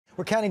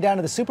We're counting down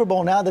to the Super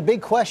Bowl now. The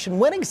big question,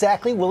 when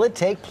exactly will it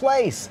take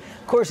place?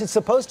 Of course, it's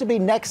supposed to be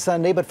next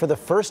Sunday, but for the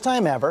first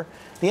time ever,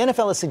 the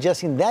NFL is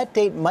suggesting that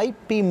date might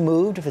be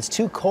moved if it's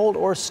too cold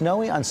or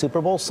snowy on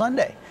Super Bowl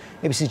Sunday.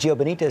 ABC's Gio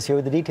Benitez here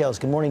with the details.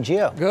 Good morning,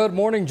 Gio. Good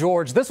morning,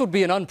 George. This would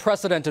be an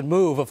unprecedented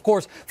move. Of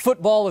course,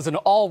 football is an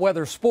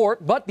all-weather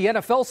sport, but the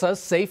NFL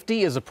says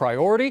safety is a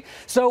priority.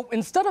 So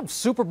instead of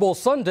Super Bowl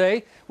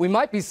Sunday, we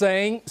might be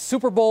saying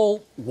Super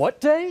Bowl what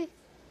day?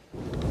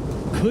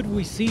 Could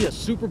we see a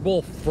Super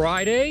Bowl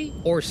Friday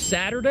or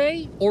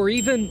Saturday or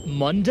even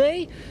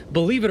Monday?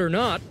 Believe it or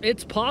not,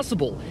 it's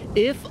possible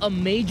if a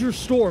major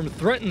storm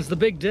threatens the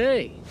big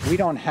day. We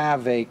don't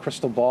have a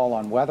crystal ball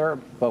on weather,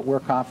 but we're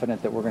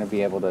confident that we're going to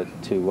be able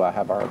to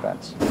have our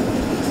events.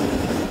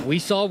 We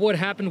saw what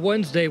happened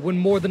Wednesday when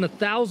more than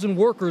 1,000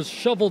 workers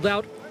shoveled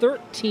out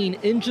 13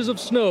 inches of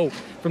snow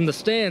from the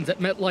stands at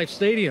MetLife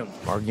Stadium.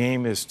 Our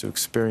game is to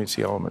experience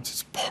the elements.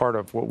 It's part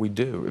of what we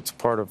do. It's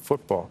part of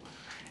football.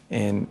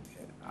 And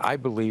I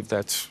believe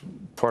that's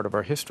part of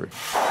our history.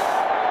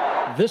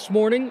 This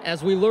morning,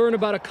 as we learn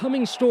about a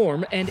coming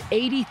storm and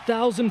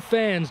 80,000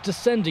 fans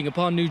descending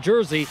upon New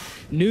Jersey,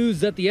 news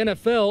that the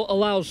NFL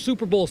allows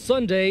Super Bowl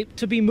Sunday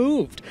to be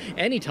moved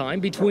anytime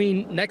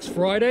between next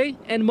Friday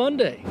and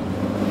Monday.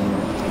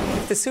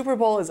 The Super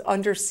Bowl is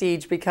under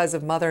siege because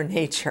of Mother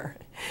Nature,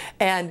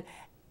 and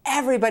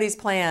everybody's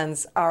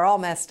plans are all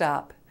messed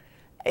up.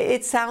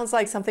 It sounds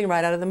like something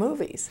right out of the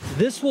movies.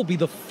 This will be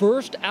the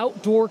first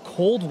outdoor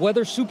cold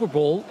weather Super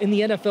Bowl in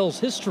the NFL's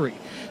history.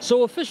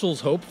 So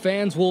officials hope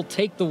fans will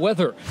take the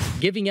weather,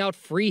 giving out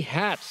free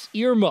hats,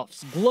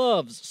 earmuffs,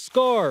 gloves,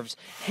 scarves,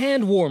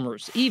 hand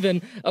warmers,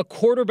 even a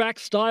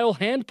quarterback-style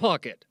hand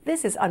pocket.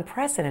 This is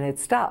unprecedented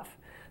stuff.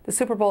 The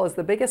Super Bowl is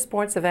the biggest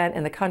sports event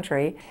in the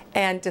country,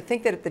 and to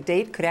think that the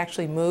date could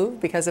actually move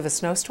because of a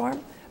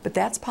snowstorm, but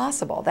that's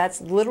possible.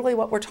 That's literally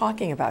what we're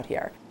talking about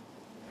here.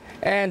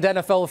 And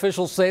NFL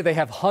officials say they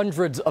have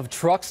hundreds of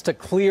trucks to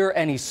clear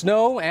any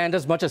snow and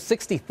as much as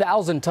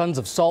 60,000 tons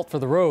of salt for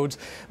the roads.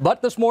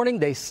 But this morning,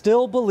 they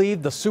still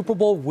believe the Super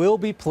Bowl will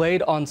be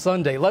played on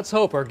Sunday. Let's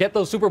hope, or get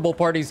those Super Bowl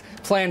parties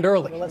planned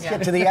early. Well, let's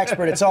get to the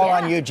expert. It's all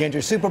on you,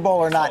 Ginger. Super Bowl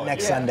or not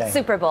next Sunday?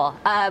 Super Bowl.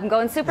 I'm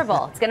going Super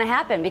Bowl. It's going to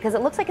happen because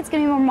it looks like it's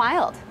going to be more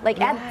mild. Like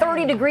add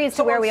 30 degrees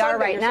to where we are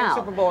right now.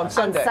 Super Bowl on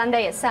Sunday. On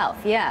Sunday itself,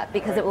 yeah,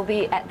 because it will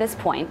be at this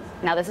point.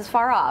 Now this is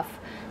far off.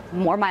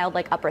 More mild,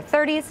 like upper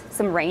 30s,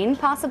 some rain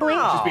possibly.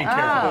 Just being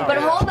careful. But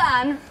hold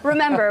on,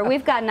 remember,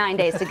 we've got 9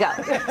 days to go.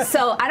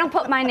 So I don't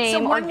put my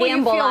name or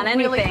gamble on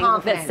anything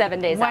that's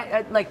 7 days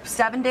out. Like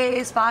 7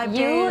 days, 5 days?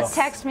 You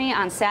text me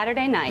on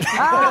Saturday night, and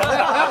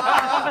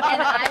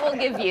I will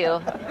give you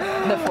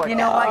the forecast. You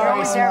know what, you're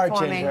always there Smart,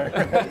 for me.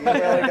 Ginger. You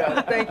really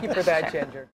do. Thank you for that, Ginger.